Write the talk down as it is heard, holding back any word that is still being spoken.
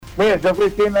Mira, esa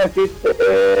oficina existe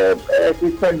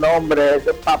el nombre,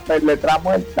 ese papel Letra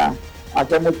Muerta.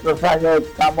 Hace muchos años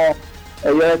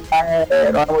ellos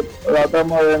están, nosotros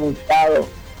hemos denunciado,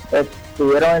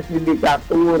 estuvieron en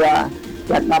sindicatura,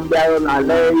 se ha cambiado la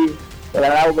ley, se le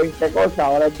ha dado 20 cosas,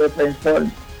 ahora es defensor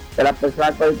de las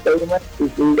personas con impedimentos y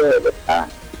sigue, ¿verdad?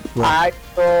 Bueno. Ha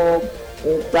hecho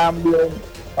un cambio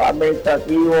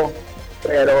administrativo,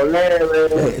 pero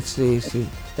leve. Sí.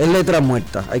 Es letra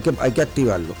muerta, hay que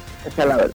activarlo. Esa es la verdad.